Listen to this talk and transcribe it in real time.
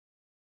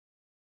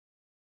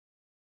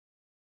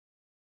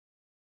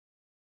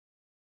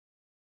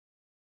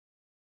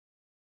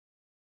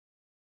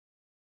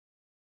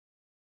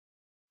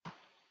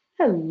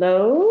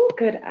Hello,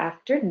 good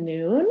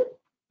afternoon.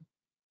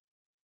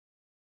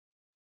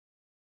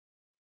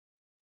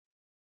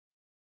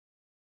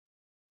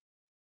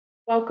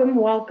 Welcome,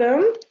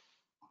 welcome.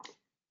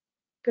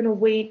 Gonna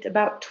wait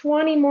about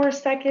 20 more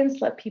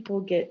seconds, let people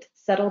get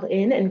settled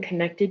in and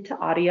connected to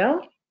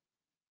audio.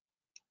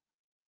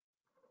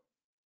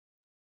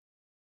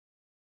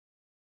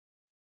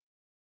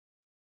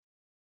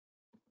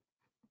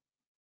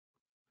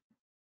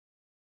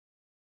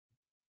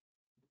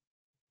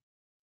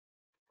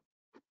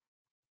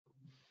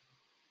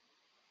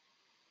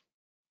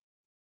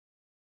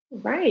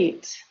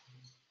 Right.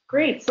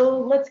 Great, so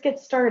let's get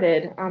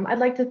started. I'd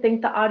like to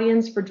thank the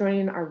audience for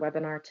joining our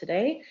webinar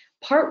today,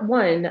 part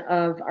one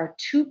of our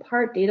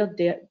two-part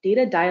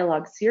data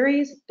dialogue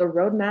series, The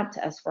Roadmap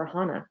to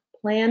S/4HANA,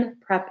 Plan,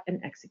 Prep,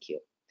 and Execute.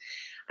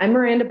 I'm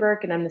Miranda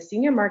Burke, and I'm the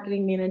Senior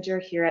Marketing Manager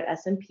here at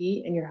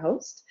S&P and your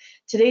host.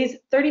 Today's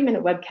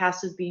 30-minute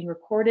webcast is being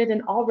recorded,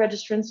 and all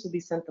registrants will be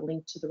sent the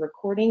link to the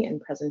recording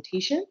and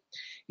presentation.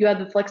 You have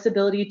the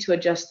flexibility to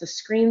adjust the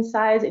screen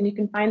size, and you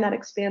can find that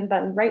expand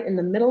button right in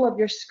the middle of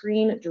your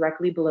screen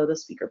directly below the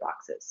speaker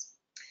boxes.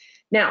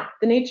 Now,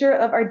 the nature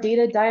of our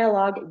Data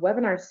Dialogue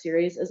webinar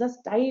series is us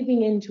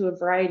diving into a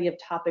variety of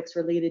topics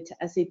related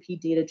to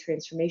SAP data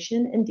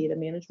transformation and data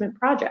management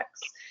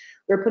projects.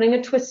 We're putting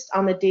a twist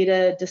on the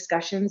data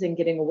discussions and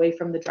getting away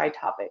from the dry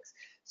topics.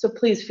 So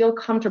please feel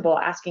comfortable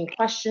asking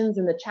questions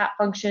in the chat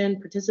function,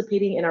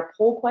 participating in our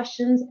poll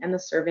questions and the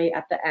survey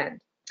at the end.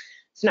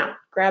 So now,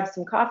 grab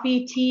some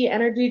coffee, tea,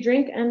 energy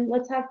drink, and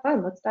let's have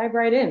fun. Let's dive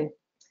right in.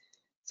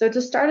 So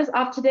to start us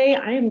off today,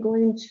 I am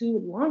going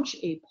to launch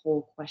a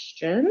poll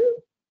question.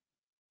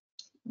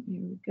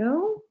 Here we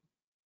go.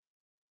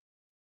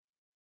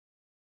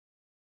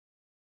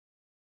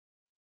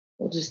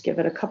 We'll just give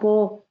it a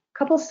couple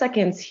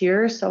seconds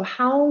here. So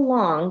how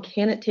long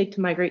can it take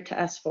to migrate to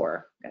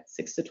S4? Got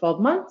 6 to 12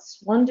 months,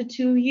 1 to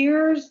 2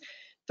 years,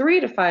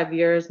 3 to 5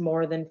 years,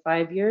 more than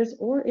 5 years,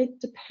 or it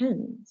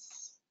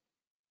depends.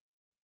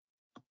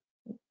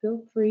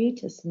 Feel free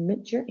to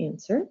submit your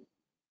answer.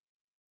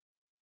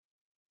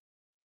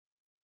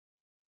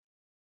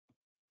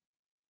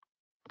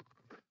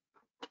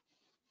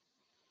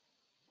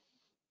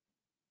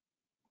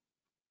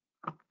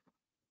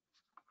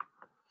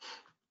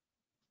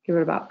 Give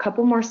it about a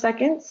couple more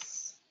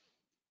seconds.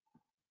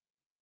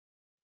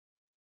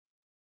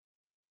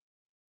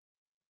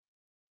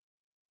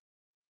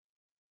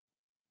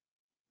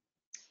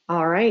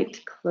 All right,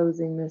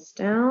 closing this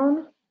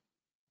down.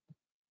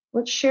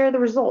 Let's share the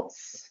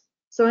results.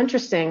 So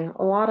interesting.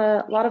 A lot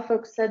of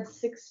folks said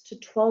 6 to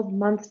 12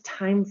 month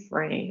time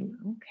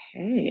frame.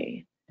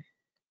 Okay.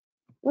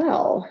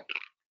 Well,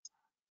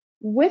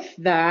 with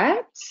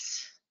that,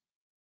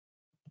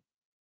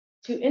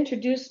 to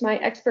introduce my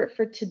expert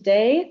for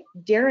today,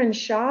 Darren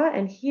Shaw,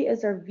 and he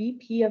is our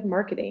VP of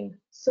Marketing.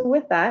 So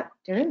with that,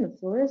 Darren, the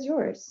floor is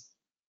yours.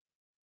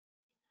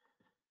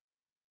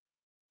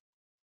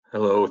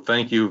 Hello,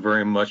 thank you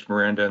very much,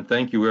 Miranda, and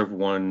thank you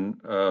everyone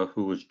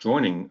who is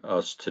joining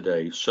us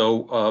today.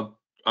 So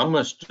I'm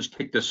going to just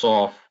kick this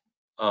off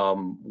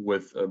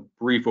with a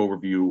brief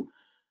overview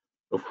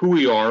of who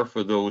we are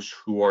for those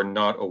who are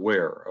not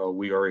aware.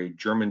 We are a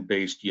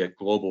German-based yet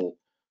global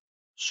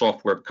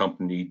software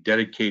company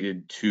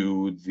dedicated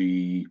to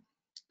the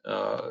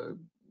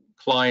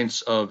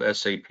clients of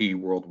SAP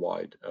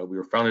worldwide. We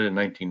were founded in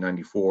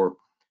 1994,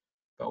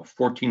 about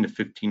 1,400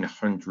 to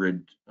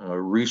 1,500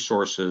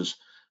 resources.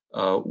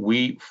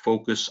 We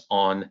focus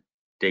on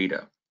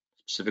data,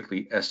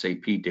 specifically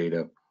SAP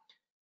data,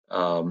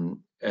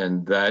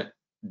 and that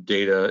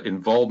data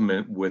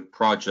involvement with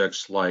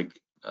projects like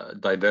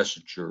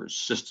divestitures,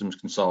 systems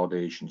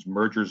consolidations,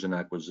 mergers and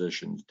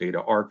acquisitions,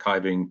 data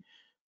archiving,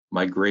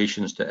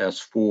 migrations to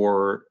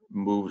S4,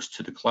 moves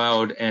to the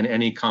cloud, and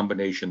any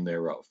combination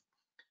thereof.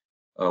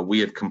 We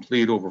have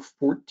completed over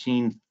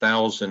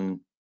 14,000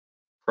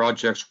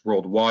 projects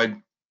worldwide.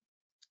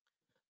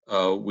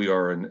 We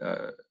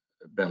are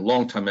been a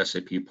long-time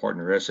SAP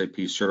partner,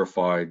 SAP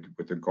certified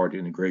with regard to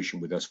integration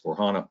with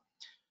S/4HANA.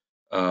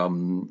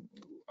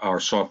 Our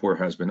software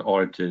has been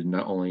audited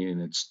not only in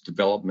its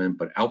development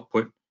but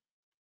output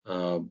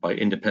by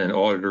independent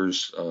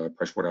auditors,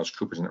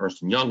 PricewaterhouseCoopers and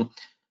Ernst & Young.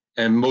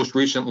 And most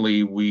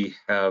recently, we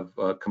have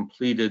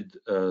completed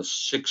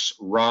 6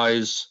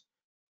 RISE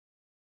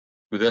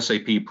with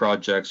SAP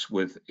projects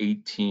with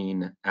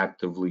 18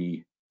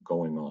 actively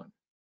going on.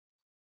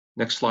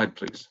 Next slide,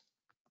 please.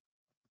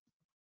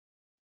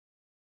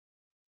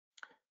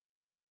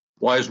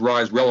 Why is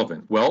RISE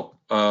relevant? Well,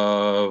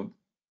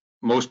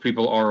 most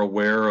people are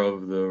aware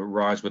of the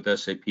RISE with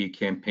SAP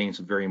campaign. It's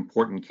a very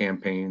important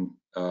campaign,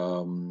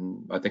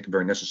 I think a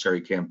very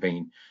necessary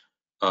campaign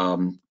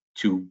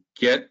to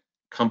get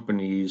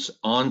companies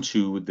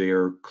onto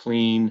their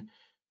clean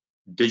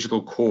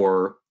digital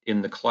core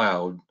in the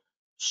cloud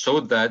so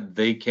that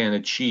they can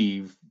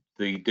achieve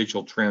the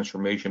digital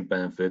transformation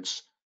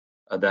benefits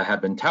that have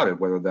been touted,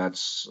 whether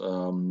that's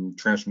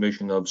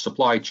transformation of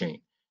supply chain,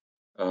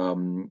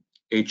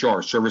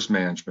 HR, service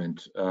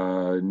management,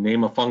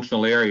 name a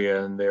functional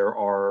area, and there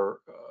are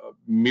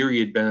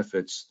myriad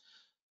benefits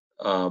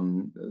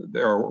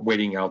that are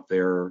waiting out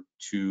there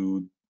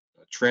to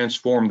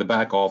transform the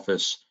back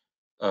office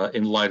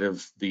in light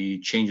of the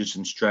changes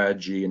in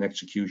strategy and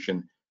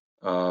execution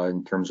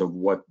in terms of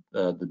what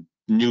the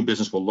new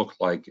business will look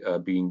like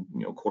being,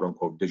 quote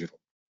unquote, digital.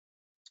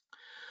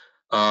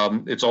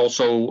 It's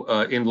also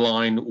in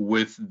line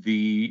with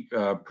the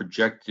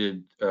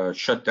projected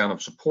shutdown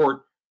of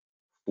support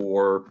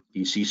for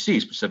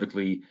ECC,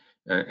 specifically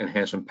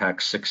enhancement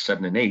packs 6,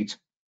 7, and 8.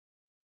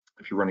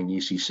 If you're running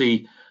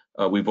ECC,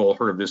 we've all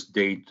heard of this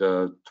date,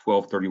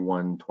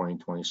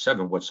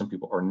 12/31/2027. What some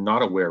people are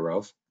not aware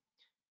of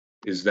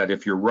is that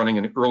if you're running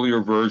an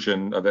earlier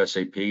version of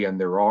SAP, and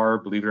there are,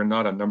 believe it or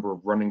not, a number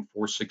of running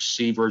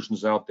 4.6c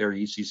versions out there,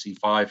 ECC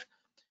 5,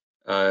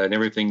 and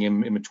everything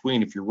in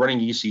between. If you're running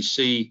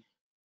ECC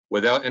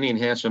without any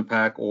enhancement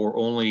pack or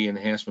only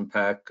enhancement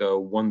pack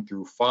 1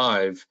 through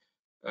 5,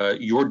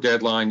 your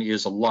deadline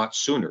is a lot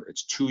sooner.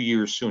 It's 2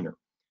 years sooner.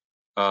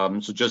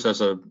 So just as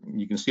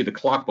you can see the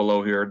clock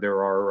below here,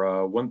 there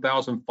are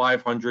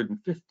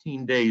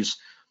 1,515 days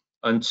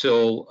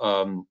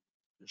until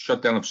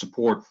shutdown of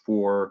support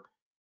for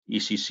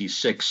ECC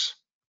 6,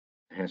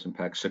 enhancement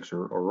pack 6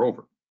 or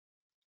over.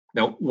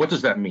 Now, what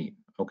does that mean?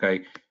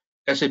 Okay,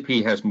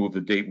 SAP has moved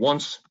the date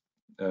once,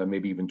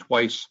 maybe even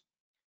twice.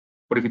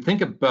 But if you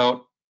think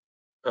about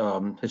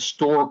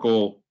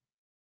historical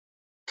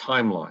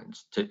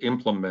timelines to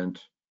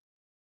implement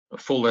a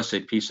full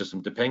SAP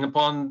system, depending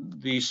upon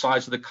the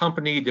size of the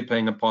company,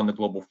 depending upon the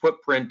global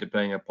footprint,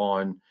 depending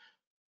upon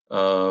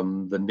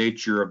the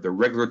nature of the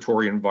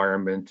regulatory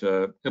environment,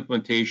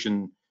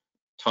 implementation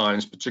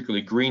times,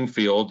 particularly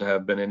greenfield,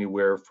 have been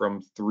anywhere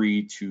from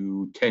 3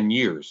 to 10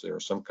 years. There are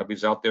some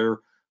companies out there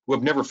who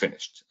have never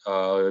finished.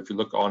 If you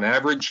look on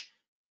average,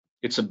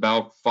 it's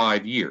about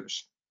 5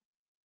 years.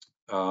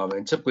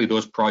 And typically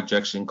those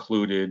projects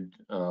included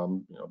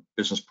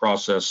business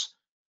process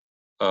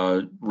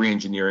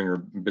re-engineering or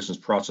business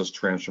process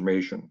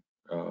transformation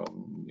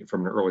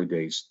from an early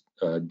days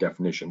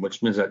definition,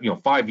 which means that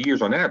 5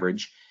 years on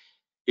average.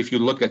 If you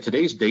look at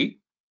today's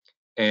date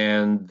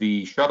and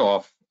the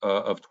shutoff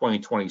of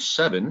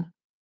 2027,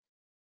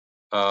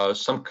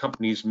 some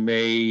companies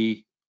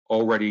may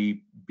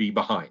already be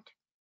behind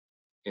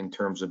in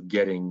terms of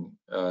getting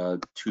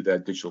to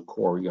that digital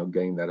core,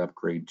 getting that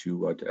upgrade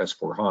to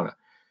S/4HANA.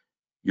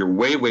 You're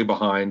way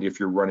behind if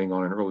you're running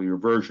on an earlier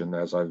version,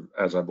 as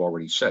I've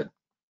already said.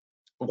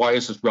 Why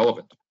is this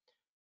relevant?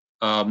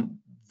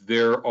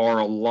 There are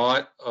a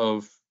lot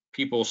of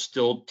people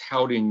still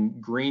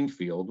touting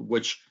greenfield,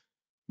 which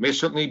may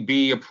certainly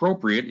be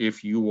appropriate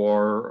if you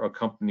are a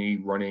company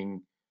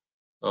running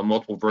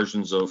multiple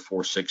versions of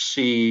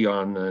 4.6c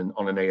on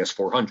an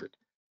AS400.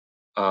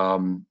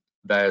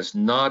 That is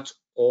not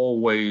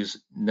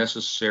always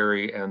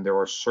necessary, and there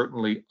are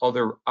certainly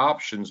other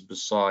options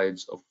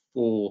besides a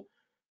full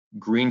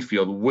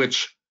greenfield,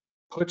 which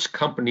puts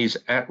companies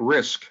at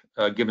risk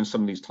given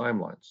some of these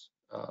timelines.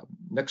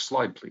 Next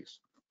slide, please.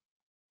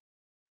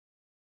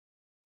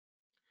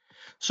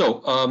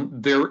 So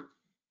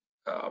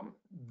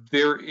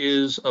there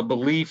is a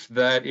belief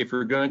that if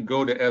you're going to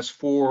go to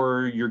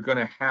S4, you're going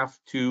to have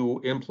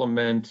to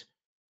implement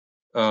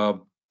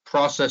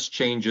process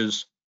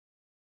changes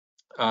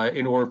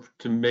in order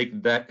to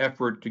make that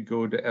effort to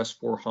go to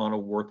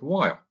S/4HANA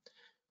worthwhile.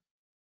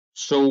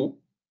 So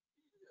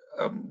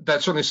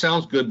that certainly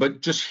sounds good,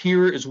 but just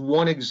here is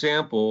one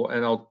example,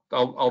 and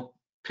I'll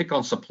pick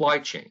on supply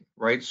chain,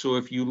 right? So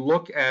if you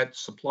look at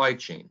supply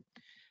chain,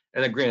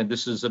 and granted,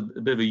 this is a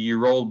bit of a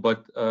year old,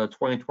 but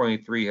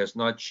 2023 has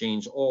not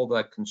changed all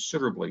that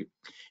considerably.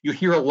 You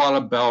hear a lot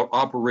about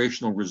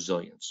operational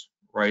resilience,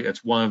 right?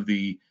 That's one of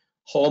the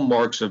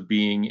hallmarks of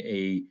being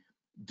a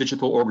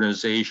digital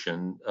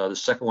organization. The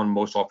second one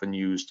most often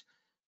used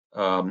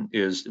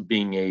is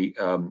being a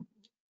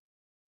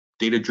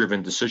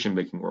data-driven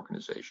decision-making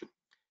organization.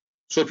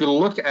 So if you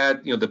look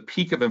at the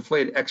peak of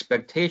inflated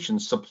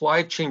expectations,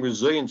 supply chain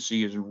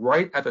resiliency is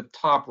right at the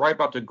top, right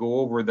about to go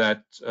over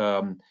that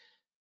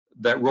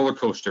that roller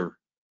coaster,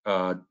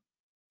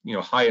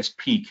 highest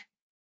peak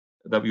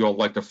that we all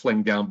like to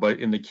fling down. But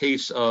in the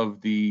case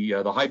of the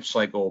hype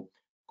cycle,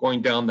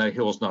 going down that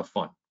hill is not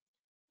fun.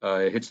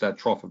 It hits that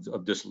trough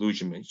of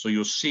disillusionment. So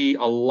you'll see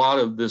a lot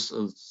of this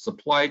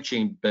supply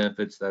chain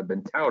benefits that have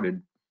been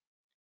touted.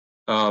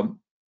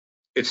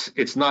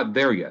 It's not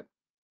there yet.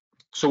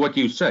 So what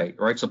do you say,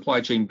 right?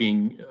 Supply chain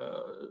being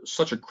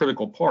such a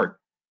critical part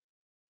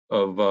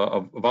of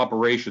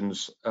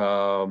operations.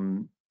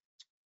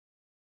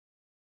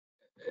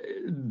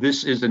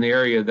 This is an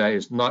area that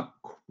is not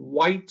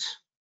quite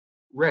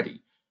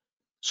ready.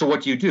 So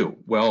what do?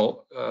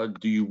 Well,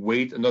 do you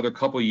wait another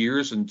couple of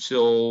years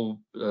until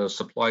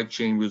supply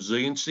chain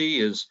resiliency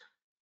is,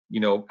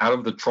 out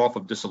of the trough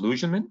of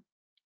disillusionment?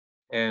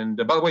 And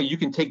by the way, you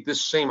can take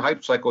this same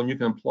hype cycle and you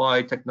can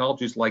apply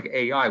technologies like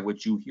AI,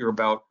 which you hear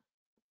about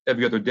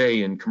every other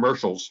day in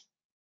commercials,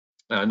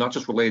 not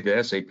just related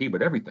to SAP,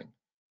 but everything.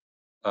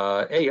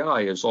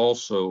 AI is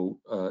also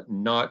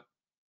not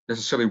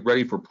necessarily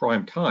ready for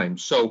prime time.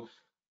 So,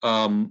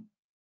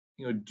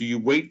 do you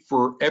wait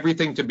for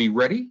everything to be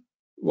ready?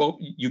 Well,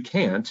 you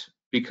can't,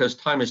 because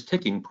time is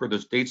ticking per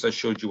those dates I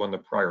showed you on the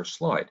prior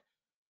slide.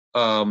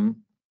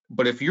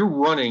 But if you're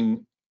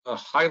running a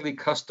highly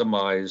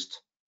customized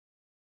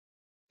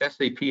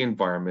SAP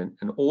environment,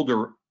 an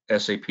older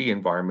SAP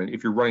environment,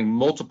 if you're running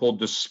multiple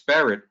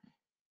disparate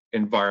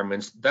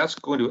environments, that's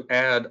going to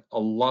add a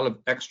lot of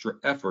extra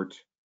effort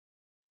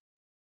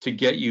to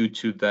get you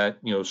to that,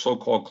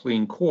 so-called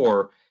clean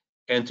core,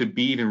 and to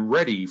be even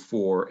ready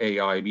for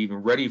AI, be even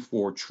ready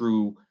for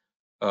true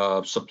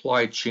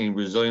supply chain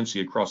resiliency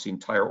across the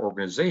entire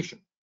organization.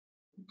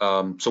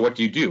 So what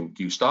do?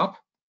 Do you stop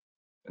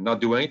and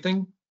not do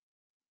anything?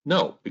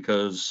 No,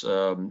 because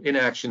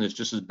inaction is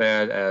just as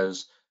bad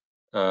as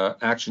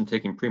action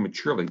taken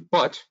prematurely.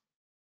 But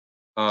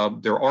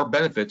there are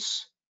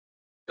benefits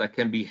that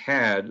can be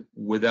had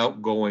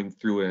without going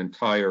through an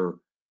entire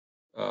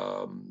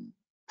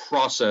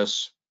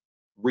process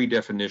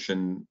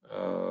redefinition,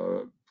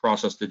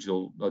 process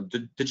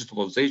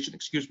digitalization,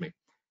 excuse me.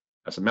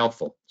 That's a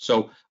mouthful.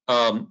 So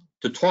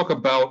to talk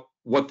about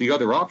what the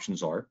other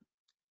options are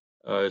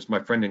is my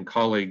friend and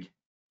colleague,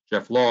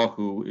 Jeff Law,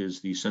 who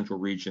is the Central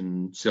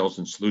Region Sales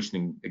and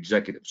Solutioning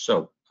Executive.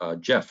 So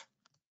Jeff,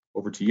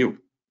 over to you.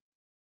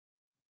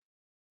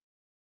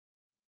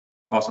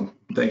 Awesome.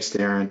 Thanks,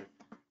 Darren.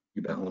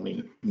 Let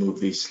me move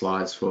these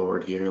slides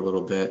forward here a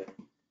little bit.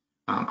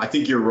 I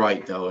think you're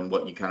right, though, in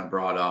what you kind of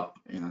brought up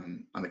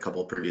on a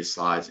couple of previous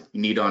slides.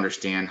 You need to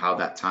understand how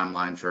that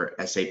timeline for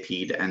SAP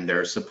to end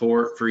their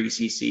support for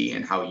ECC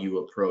and how you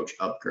approach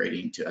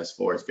upgrading to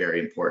S4 is very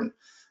important.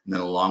 And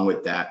then along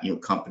with that,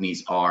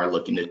 companies are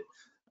looking to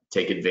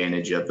take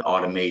advantage of the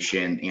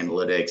automation,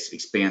 analytics,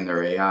 expand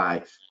their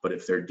AI, but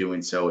if they're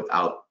doing so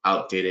without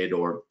outdated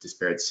or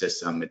disparate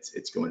system,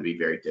 it's going to be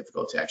very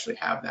difficult to actually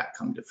have that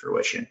come to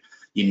fruition.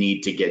 You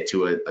need to get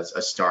to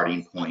a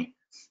starting point.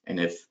 And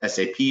if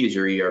SAP is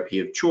your ERP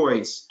of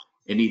choice,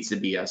 it needs to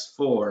be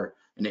S4,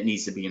 and it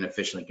needs to be an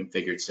efficiently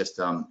configured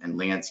system and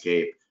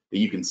landscape that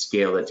you can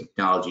scale the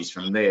technologies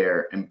from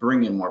there and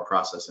bring in more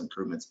process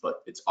improvements,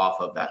 but it's off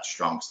of that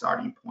strong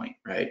starting point,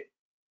 right?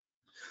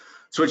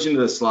 Switching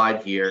to the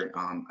slide here,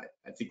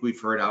 I think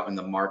we've heard out in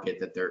the market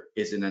that there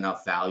isn't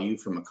enough value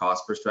from a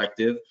cost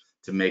perspective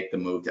to make the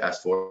move to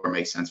S4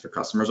 make sense for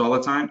customers all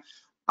the time.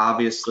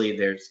 Obviously,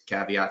 there's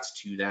caveats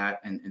to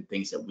that and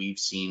things that we've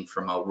seen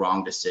from a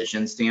wrong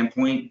decision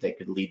standpoint that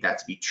could lead that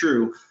to be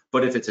true.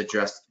 But if it's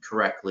addressed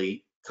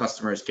correctly,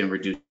 customers can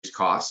reduce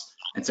costs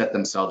and set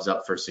themselves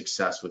up for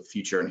success with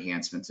future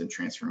enhancements and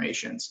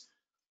transformations.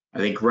 I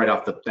think right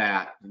off the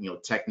bat,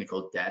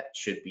 technical debt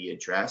should be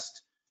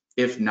addressed.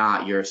 If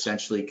not, you're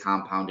essentially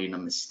compounding a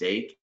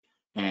mistake,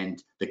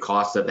 and the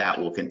cost of that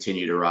will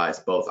continue to rise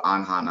both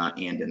on HANA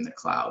and in the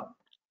cloud.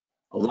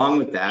 Along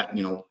with that,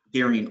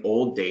 clearing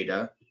old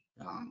data,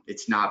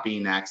 it's not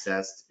being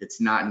accessed,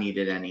 it's not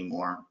needed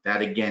anymore.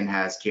 That again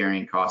has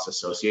carrying costs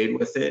associated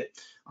with it,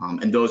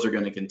 and those are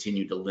going to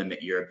continue to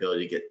limit your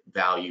ability to get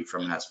value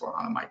from an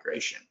S4HANA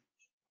migration.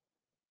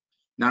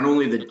 Not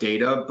only the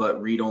data,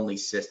 but read-only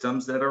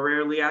systems that are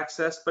rarely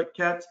accessed but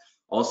kept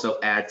also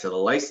add to the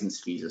license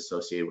fees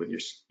associated with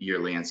your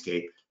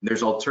landscape.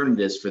 There's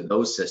alternatives for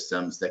those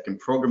systems that can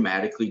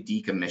programmatically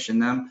decommission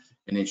them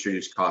and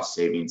introduce cost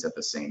savings at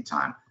the same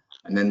time.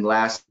 And then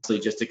lastly,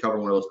 just to cover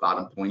one of those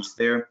bottom points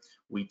there,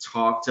 we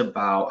talked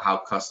about how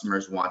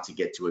customers want to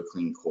get to a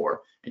clean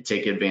core and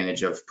take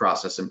advantage of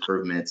process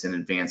improvements and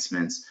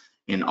advancements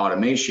in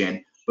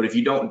automation. But if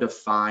you don't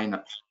define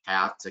a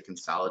path to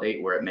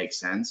consolidate where it makes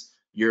sense,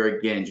 you're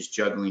again just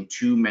juggling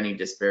too many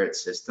disparate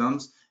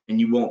systems, and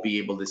you won't be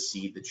able to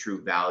see the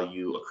true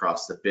value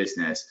across the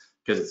business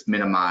because it's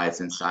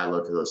minimized and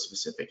siloed to those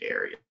specific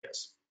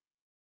areas.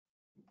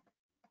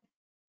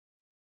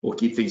 We'll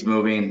keep things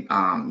moving.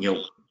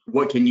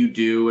 What can you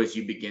do as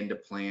you begin to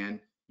plan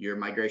your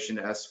migration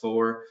to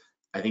S4?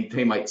 I think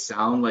they might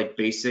sound like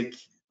basic,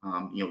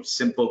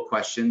 simple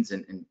questions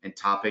and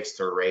topics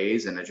to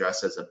raise and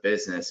address as a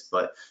business,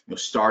 but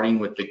starting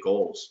with the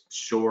goals,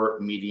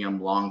 short,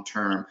 medium, long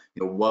term,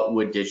 what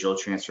would digital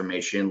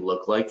transformation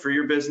look like for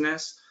your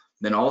business?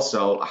 Then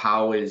also,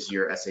 how is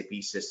your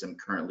SAP system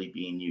currently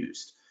being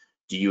used?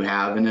 Do you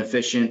have an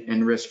efficient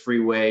and risk-free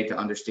way to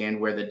understand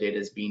where the data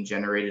is being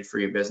generated for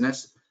your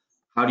business?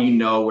 How do you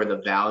know where the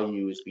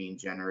value is being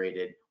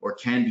generated or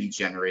can be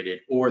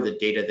generated, or the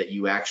data that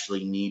you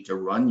actually need to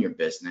run your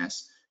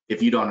business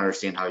if you don't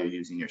understand how you're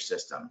using your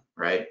system,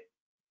 right?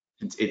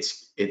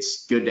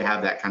 It's good to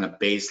have that kind of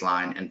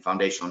baseline and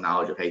foundational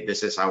knowledge of, hey,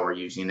 this is how we're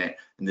using it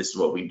and this is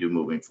what we do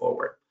moving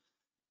forward.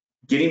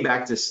 Getting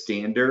back to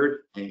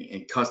standard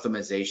and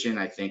customization,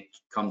 I think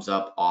comes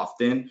up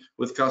often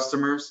with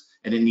customers,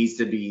 and it needs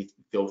to be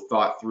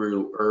thought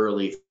through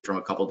early from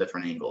a couple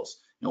different angles.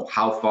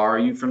 How far are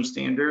you from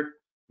standard?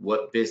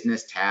 What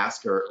business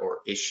task or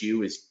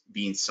issue is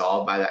being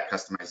solved by that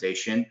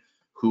customization?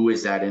 Who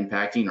is that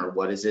impacting, or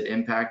what is it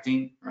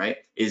impacting, right?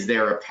 Is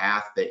there a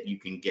path that you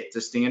can get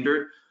to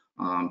standard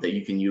that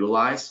you can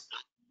utilize?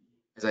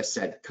 As I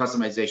said,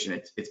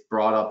 customization, it's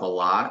brought up a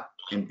lot,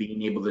 and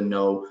being able to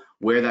know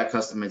where that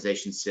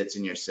customization sits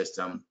in your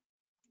system,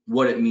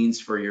 what it means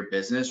for your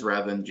business,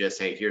 rather than just,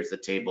 hey, here's the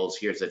tables,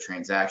 here's the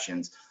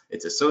transactions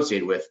it's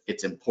associated with.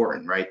 It's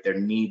important, right? There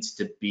needs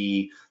to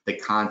be the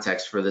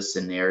context for the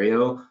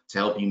scenario to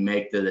help you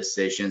make the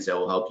decisions that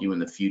will help you in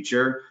the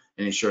future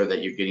and ensure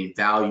that you're getting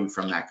value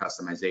from that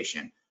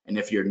customization. And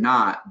if you're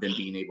not, then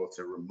being able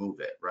to remove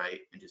it, right?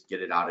 And just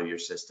get it out of your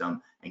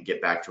system and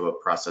get back to a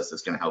process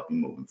that's going to help you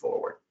moving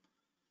forward.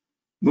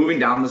 Moving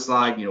down the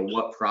slide,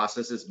 what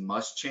processes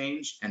must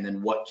change, and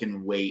then what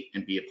can wait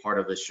and be a part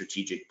of a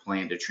strategic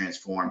plan to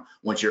transform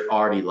once you're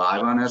already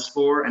live on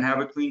S4 and have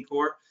a clean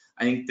core.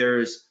 I think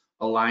there's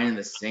a line in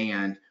the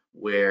sand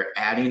where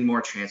adding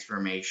more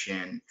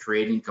transformation,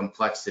 creating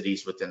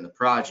complexities within the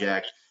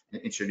project,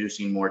 and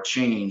introducing more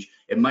change,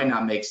 it might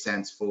not make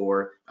sense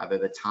for either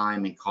the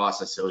time and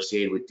cost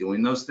associated with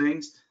doing those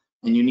things.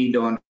 And you need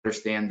to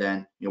understand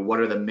then, what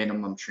are the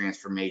minimum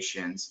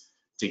transformations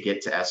to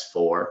get to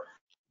S4?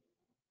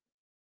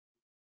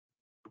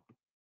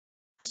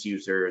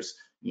 Users,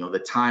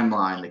 the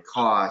timeline, the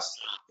cost,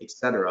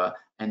 etc.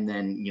 And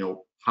then,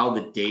 how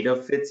the data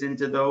fits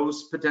into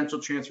those potential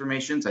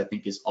transformations, I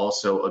think is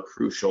also a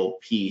crucial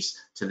piece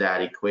to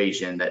that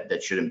equation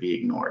that shouldn't be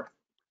ignored.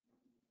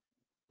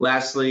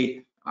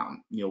 Lastly,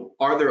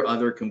 are there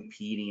other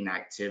competing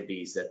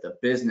activities that the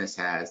business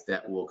has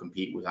that will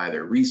compete with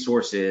either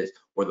resources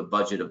or the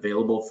budget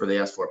available for the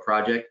S4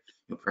 project?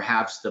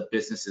 Perhaps the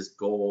business's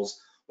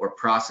goals or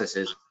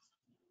processes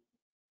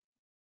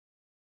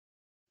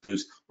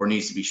or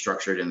needs to be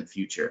structured in the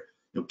future.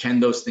 Can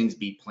those things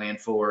be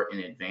planned for in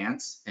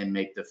advance and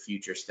make the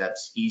future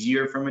steps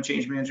easier from a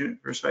change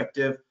management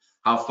perspective?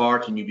 How far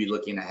can you be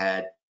looking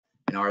ahead?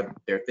 And are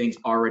there things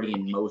already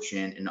in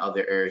motion in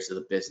other areas of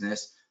the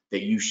business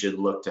that you should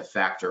look to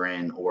factor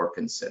in or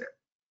consider?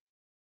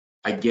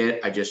 I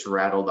just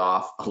rattled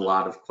off a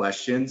lot of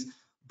questions,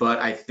 but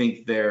I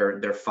think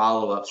they're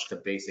follow-ups to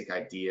basic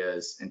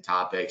ideas and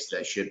topics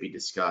that should be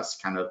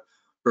discussed kind of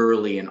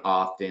early and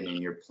often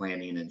in your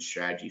planning and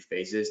strategy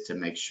phases to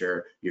make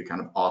sure you're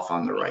kind of off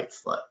on the right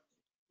foot.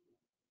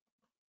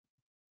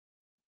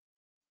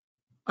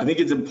 I think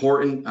it's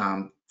important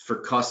for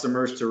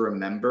customers to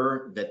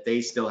remember that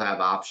they still have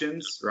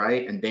options,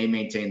 right? And they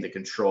maintain the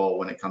control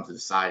when it comes to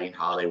deciding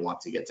how they want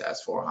to get to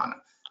S4HANA.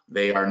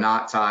 They are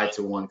not tied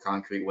to one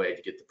concrete way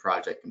to get the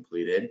project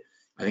completed.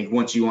 I think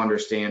once you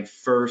understand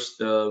first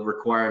the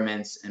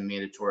requirements and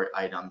mandatory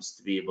items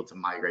to be able to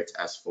migrate to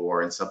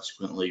S4 and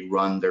subsequently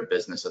run their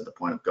business at the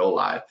point of go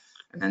live,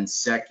 and then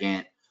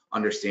second,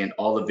 understand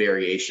all the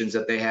variations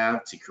that they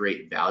have to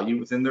create value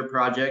within their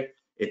project,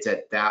 it's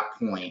at that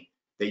point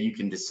that you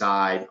can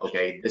decide,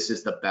 okay, this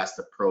is the best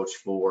approach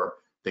for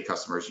the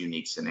customer's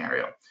unique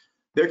scenario.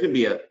 There can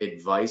be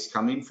advice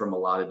coming from a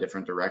lot of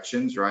different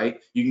directions,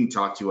 right? You can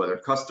talk to other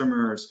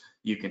customers,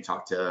 you can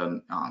talk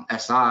to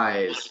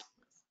SIs,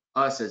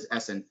 us as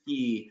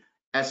S&P,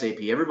 SAP,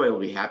 everybody will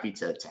be happy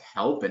to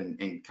help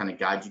and kind of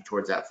guide you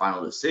towards that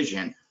final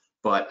decision.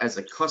 But as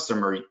a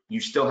customer, you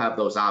still have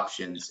those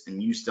options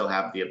and you still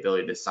have the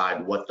ability to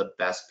decide what the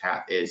best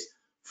path is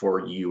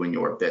for you and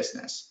your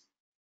business.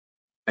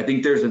 I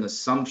think there's an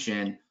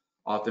assumption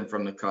often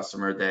from the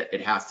customer that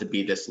it has to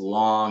be this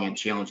long and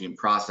challenging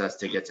process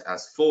to get to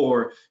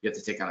S4. You have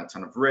to take on a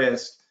ton of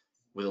risk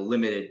with a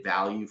limited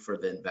value for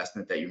the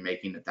investment that you're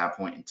making at that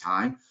point in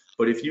time.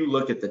 But if you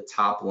look at the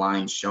top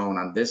line shown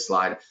on this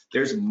slide,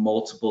 there's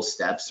multiple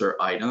steps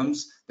or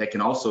items that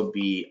can also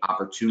be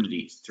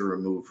opportunities to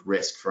remove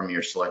risk from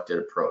your selected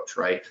approach,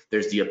 right?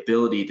 There's the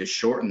ability to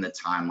shorten the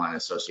timeline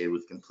associated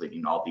with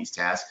completing all these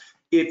tasks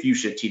if you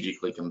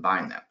strategically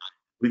combine them.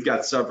 We've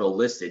got several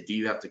listed. Do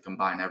you have to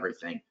combine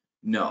everything?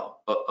 No,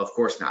 of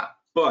course not.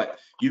 But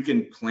you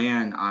can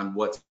plan on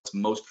what's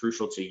most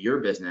crucial to your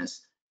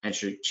business and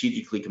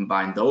strategically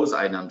combine those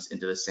items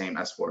into the same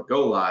S4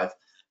 go live.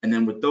 And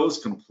then with those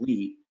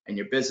complete and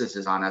your business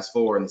is on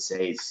S4 in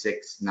say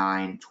 6,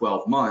 9,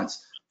 12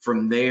 months,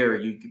 from there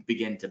you can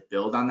begin to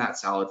build on that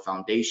solid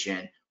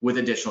foundation with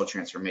additional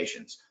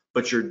transformations.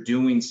 But you're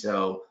doing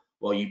so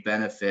while you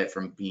benefit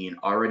from being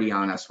already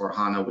on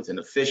S4HANA with an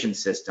efficient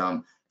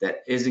system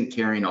that isn't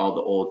carrying all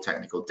the old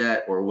technical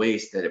debt or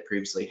waste that it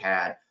previously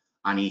had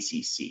on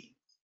ECC.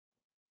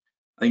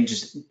 I think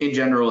just in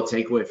general, a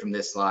takeaway from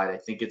this slide, I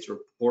think it's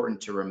important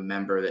to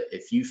remember that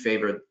if you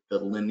favor the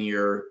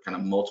linear kind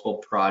of multiple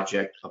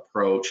project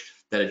approach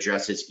that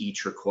addresses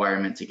each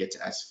requirement to get to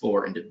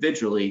S4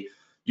 individually,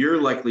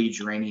 you're likely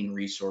draining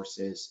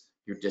resources,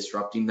 you're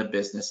disrupting the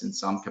business in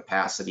some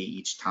capacity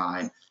each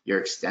time, you're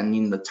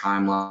extending the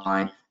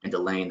timeline and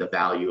delaying the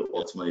value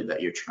ultimately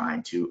that you're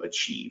trying to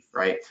achieve,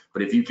 right?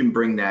 But if you can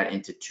bring that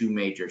into two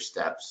major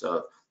steps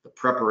of the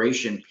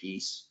preparation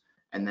piece,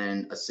 and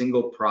then a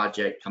single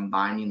project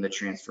combining the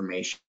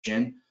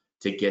transformation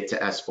to get to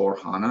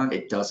S4HANA,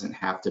 it doesn't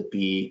have to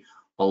be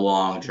a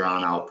long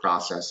drawn out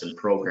process and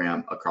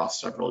program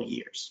across several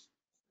years.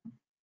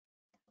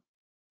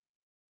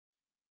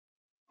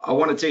 I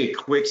want to take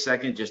a quick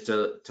second just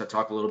to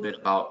talk a little bit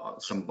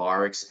about some of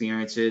our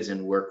experiences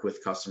and work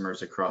with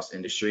customers across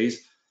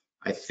industries.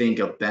 I think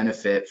a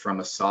benefit from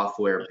a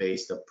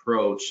software-based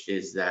approach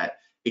is that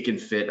it can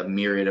fit a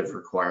myriad of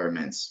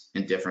requirements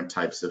in different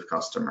types of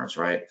customers,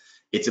 right?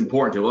 It's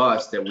important to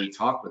us that we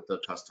talk with the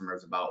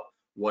customers about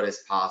what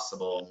is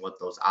possible and what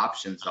those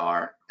options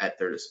are at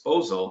their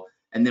disposal,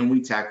 and then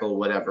we tackle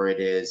whatever it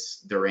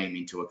is they're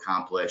aiming to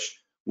accomplish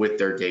with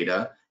their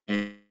data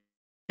and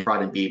try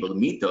to be able to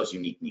meet those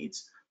unique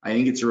needs. I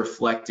think it's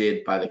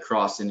reflected by the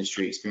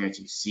cross-industry experience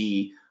you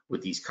see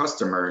with these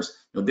customers.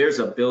 There's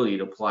ability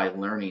to apply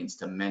learnings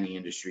to many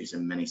industries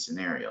and many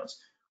scenarios.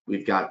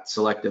 We've got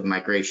selective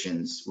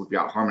migrations, we've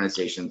got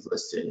harmonizations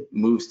listed,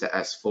 moves to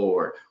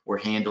S4, we're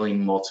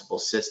handling multiple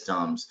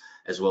systems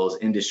as well as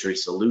industry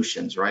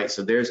solutions, right?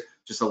 So there's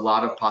just a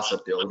lot of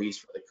possibilities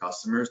for the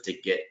customers to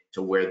get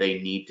to where they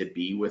need to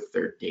be with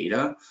their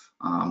data,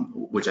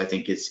 which I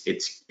think it's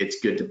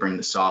good to bring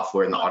the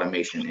software and the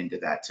automation into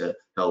that to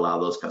allow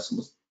those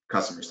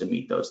customers to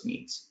meet those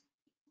needs.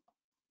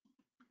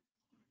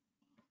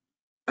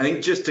 I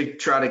think just to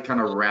try to kind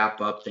of wrap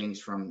up things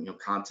from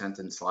content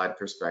and slide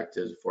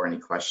perspective for any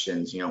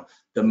questions,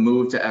 the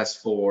move to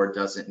S4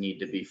 doesn't need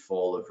to be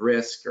full of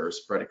risk or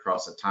spread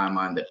across a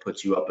timeline that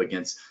puts you up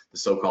against the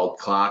so-called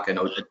clock. I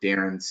know that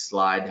Darren's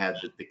slide had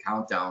the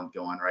countdown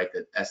going, right,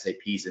 that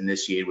SAP's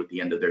initiated with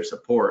the end of their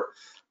support.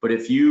 But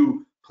if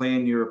you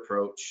plan your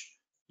approach,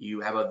 you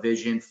have a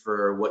vision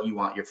for what you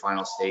want your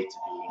final state to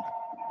be,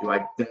 you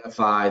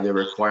identify the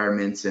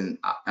requirements and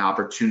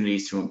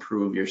opportunities to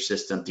improve your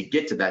system to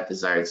get to that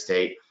desired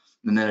state,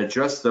 and then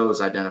address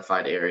those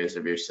identified areas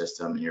of your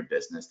system and your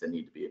business that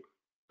need to be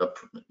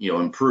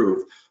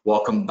improved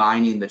while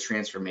combining the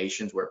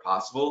transformations where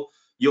possible.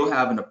 You'll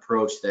have an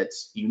approach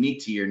that's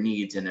unique to your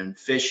needs and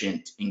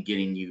efficient in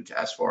getting you to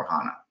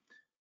S/4HANA.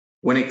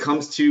 When it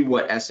comes to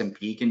what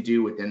S&P can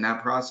do within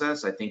that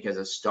process, I think as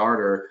a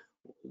starter,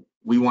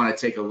 we want to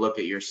take a look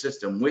at your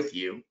system with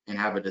you and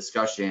have a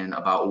discussion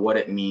about what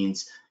it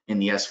means in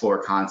the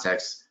S4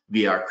 context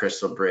via our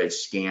Crystal Bridge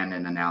scan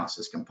and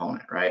analysis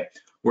component, right?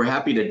 We're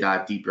happy to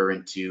dive deeper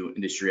into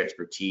industry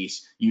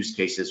expertise, use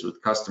cases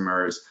with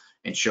customers,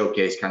 and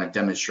showcase kind of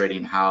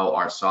demonstrating how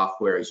our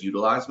software is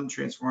utilized when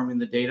transforming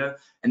the data.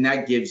 And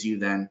that gives you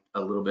then a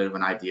little bit of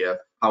an idea of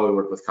how we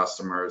work with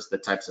customers, the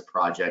types of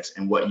projects,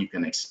 and what you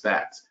can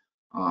expect.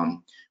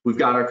 We've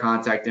got our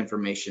contact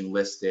information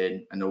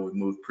listed. I know we've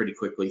moved pretty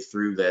quickly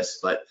through this,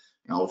 but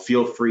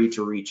feel free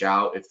to reach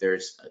out if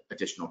there's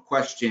additional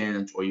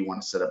questions or you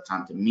want to set up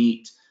time to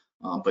meet.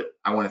 But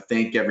I want to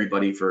thank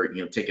everybody for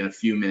taking a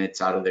few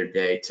minutes out of their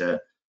day to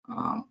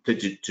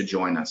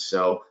join us.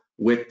 So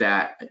with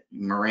that,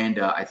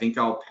 Miranda, I think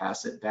I'll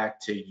pass it back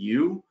to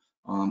you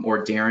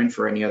or Darren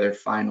for any other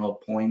final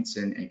points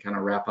and kind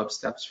of wrap up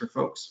steps for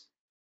folks.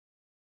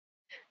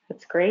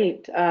 That's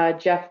great.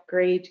 Jeff,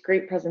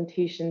 great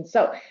presentation.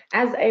 So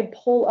as I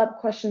pull up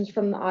questions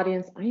from the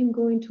audience, I am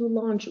going to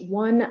launch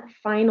one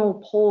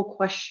final poll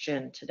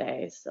question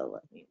today. So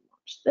let me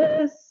launch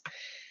this.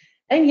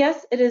 And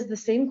yes, it is the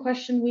same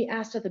question we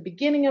asked at the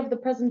beginning of the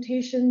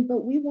presentation,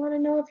 but we want to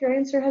know if your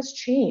answer has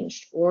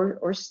changed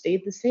or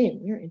stayed the same.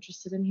 We're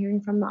interested in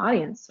hearing from the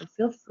audience. So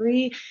feel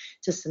free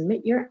to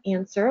submit your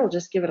answer. I'll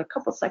just give it a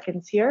couple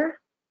seconds here.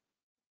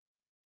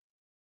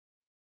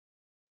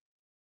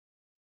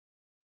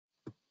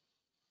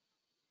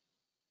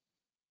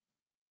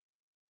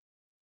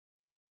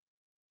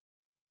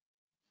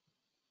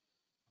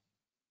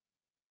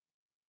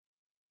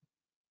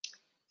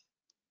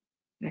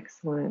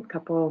 Excellent.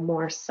 Couple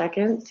more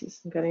seconds. See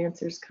some good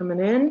answers coming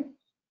in.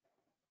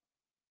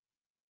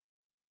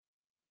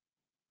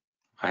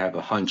 I have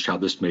a hunch how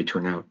this may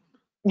turn out.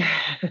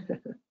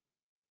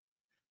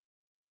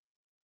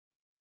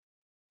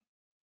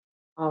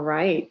 All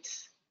right.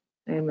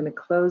 I am going to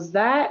close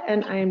that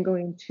and I am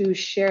going to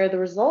share the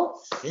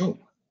results. Ooh.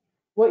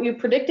 What you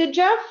predicted,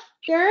 Jeff,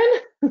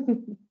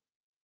 Darren?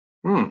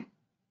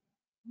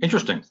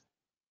 Interesting.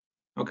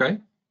 Okay.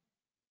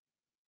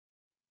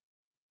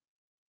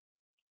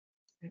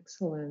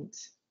 Excellent.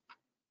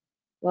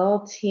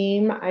 Well,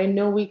 team, I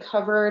know we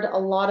covered a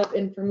lot of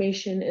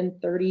information in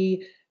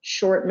 30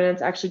 short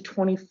minutes, actually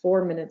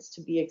 24 minutes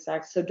to be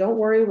exact. So don't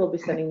worry, we'll be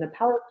sending the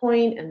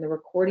PowerPoint and the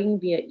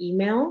recording via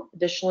email.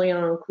 Additionally,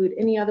 I'll include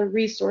any other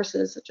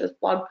resources such as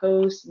blog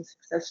posts and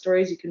success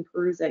stories you can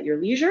peruse at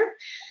your leisure.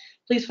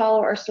 Please follow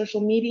our social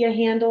media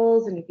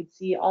handles and you can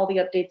see all the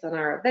updates on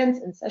our events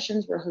and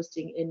sessions we're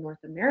hosting in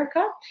North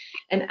America.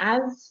 And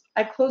as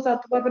I close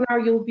out the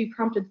webinar, you'll be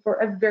prompted for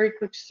a very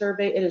quick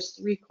survey. It is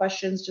 3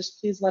 questions.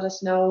 Just please let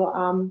us know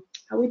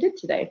how we did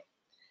today.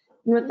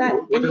 And with that,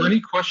 are there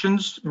any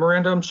questions,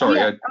 Miranda? I'm sorry.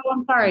 Oh, yeah.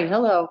 I'm sorry.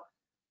 Hello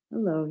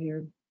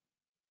here.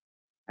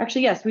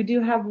 Actually, yes, we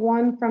do have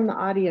one from the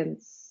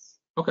audience.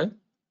 Okay.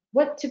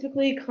 What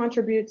typically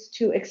contributes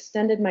to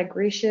extended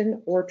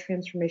migration or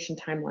transformation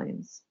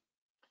timelines?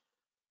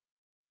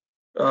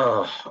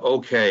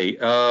 Okay.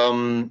 A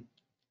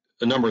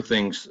number of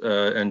things,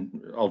 and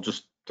I'll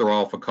just throw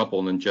off a couple,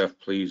 and then Jeff,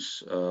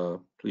 please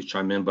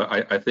chime in.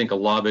 But I think a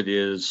lot of it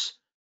is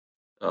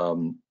a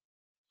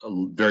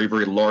very,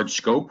 very large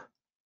scope.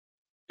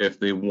 if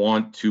they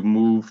want to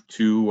move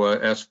to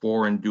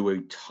S4 and do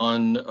a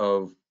ton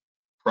of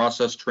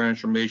process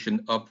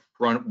transformation up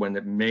front when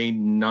it may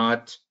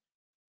not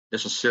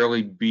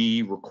necessarily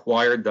be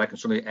required, that can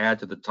certainly add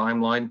to the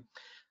timeline.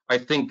 I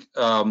think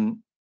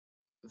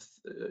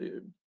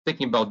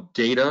thinking about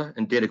data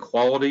and data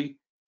quality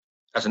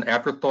as an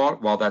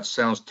afterthought, while that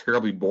sounds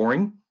terribly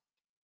boring,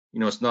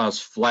 it's not as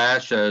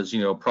flash as,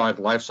 product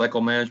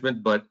lifecycle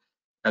management, but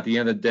at the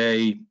end of the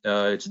day,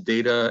 it's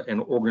data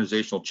and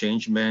organizational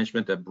change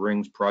management that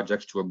brings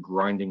projects to a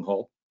grinding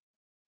halt.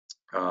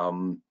 At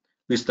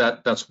least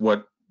that's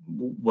what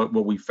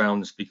we found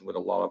in speaking with a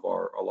lot of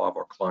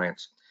our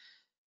clients.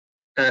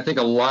 And I think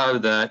a lot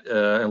of that,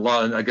 a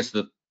lot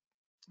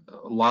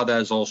of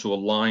that is also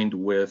aligned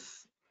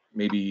with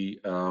maybe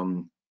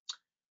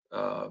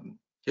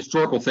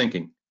historical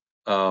thinking.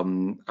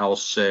 I'll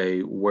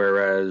say,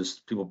 whereas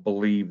people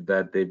believe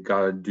that they've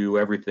got to do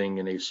everything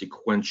in a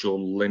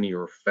sequential,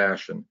 linear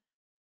fashion,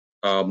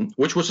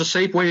 which was a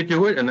safe way to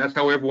do it, and that's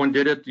how everyone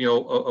did it,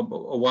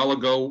 a while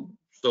ago.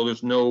 So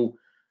there's no,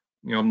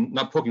 I'm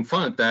not poking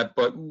fun at that,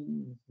 but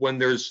when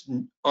there's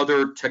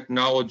other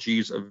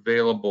technologies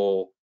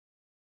available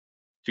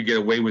to get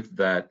away with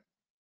that,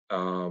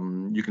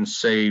 you can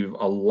save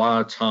a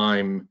lot of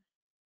time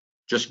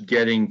just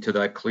getting to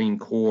that clean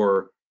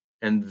core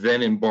and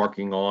then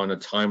embarking on a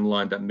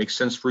timeline that makes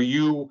sense for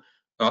you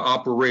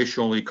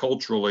operationally,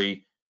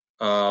 culturally,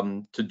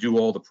 to do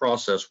all the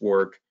process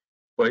work.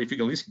 But if you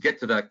can at least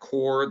get to that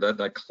core,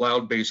 that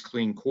cloud-based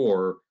clean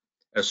core,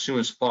 as soon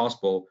as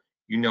possible,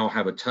 you now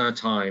have a ton of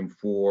time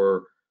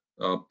for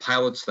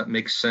pilots that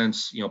make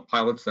sense,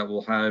 pilots that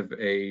will have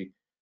an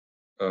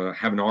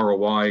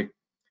ROI.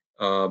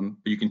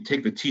 But you can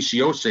take the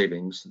TCO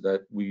savings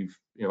that we've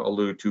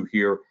alluded to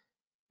here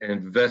and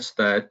invest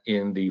that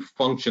in the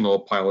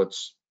functional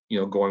pilots,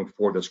 going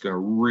forward. That's going to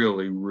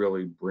really,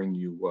 really bring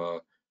you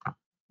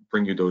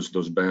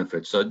those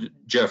benefits.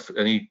 Jeff,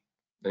 any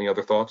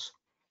other thoughts?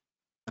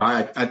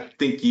 I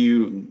think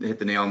you hit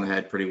the nail on the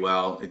head pretty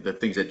well. The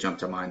things that jump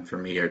to mind for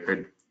me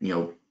are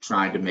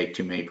trying to make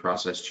too many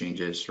process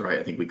changes, right?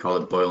 I think we call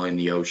it boiling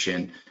the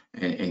ocean,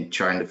 and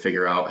trying to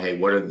figure out, hey,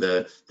 what are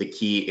the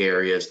key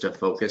areas to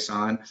focus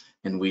on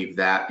and weave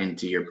that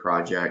into your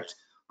project.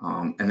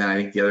 And then I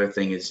think the other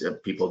thing is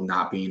people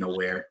not being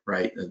aware,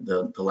 right?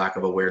 The lack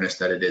of awareness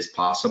that it is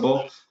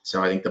possible.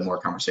 So I think the more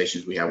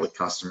conversations we have with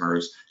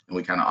customers and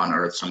we kind of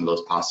unearth some of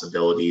those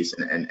possibilities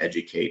and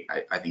educate,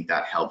 I think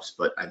that helps.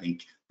 But I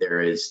think there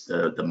is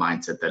the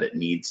mindset that it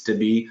needs to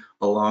be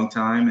a long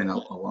time and a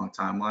long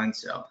timeline.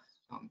 So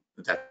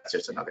that's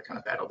just another kind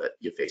of battle that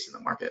you face in the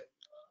market.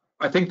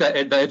 I think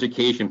that the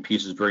education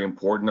piece is very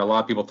important. A lot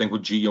of people think,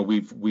 well, gee,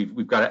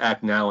 we've got to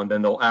act now, and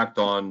then they'll act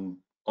on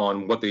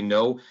what they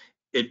know.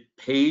 It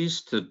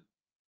pays to,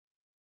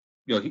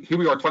 here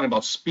we are talking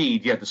about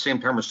speed, yet at the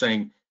same time we're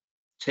saying,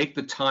 take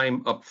the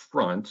time up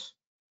front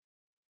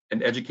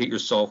and educate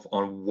yourself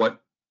on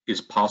what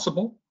is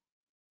possible.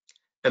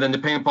 And then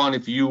depending upon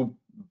if you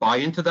buy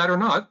into that or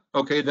not,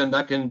 okay, then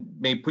that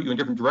may put you in a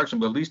different direction,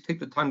 but at least take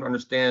the time to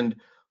understand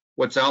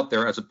what's out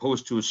there, as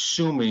opposed to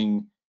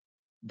assuming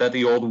that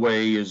the old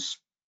way is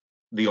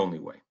the only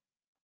way.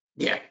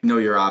 Yeah, know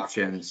your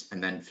options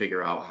and then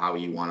figure out how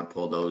you want to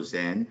pull those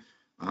in,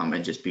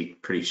 and just be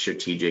pretty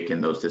strategic in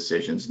those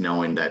decisions,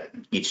 knowing that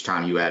each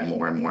time you add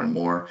more and more and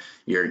more,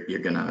 you're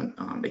gonna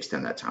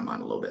extend that timeline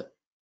a little bit.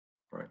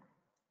 Right.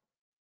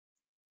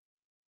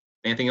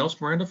 Anything else,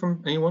 Miranda,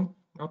 from anyone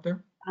out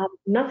there?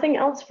 Nothing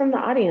else from the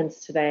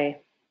audience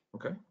today.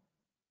 Okay.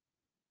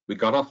 We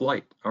got off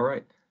light. All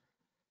right.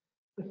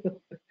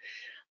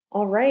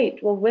 All right.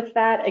 Well, with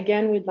that,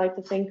 again, we'd like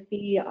to thank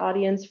the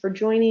audience for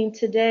joining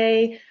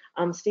today.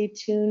 Stay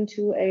tuned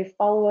to a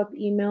follow-up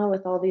email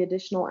with all the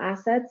additional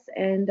assets,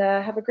 and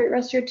have a great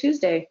rest of your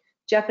Tuesday.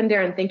 Jeff and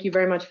Darren, thank you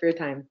very much for your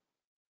time.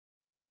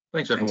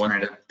 Thanks,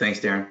 everyone. Thanks,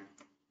 Darren.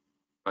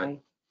 Bye. Bye.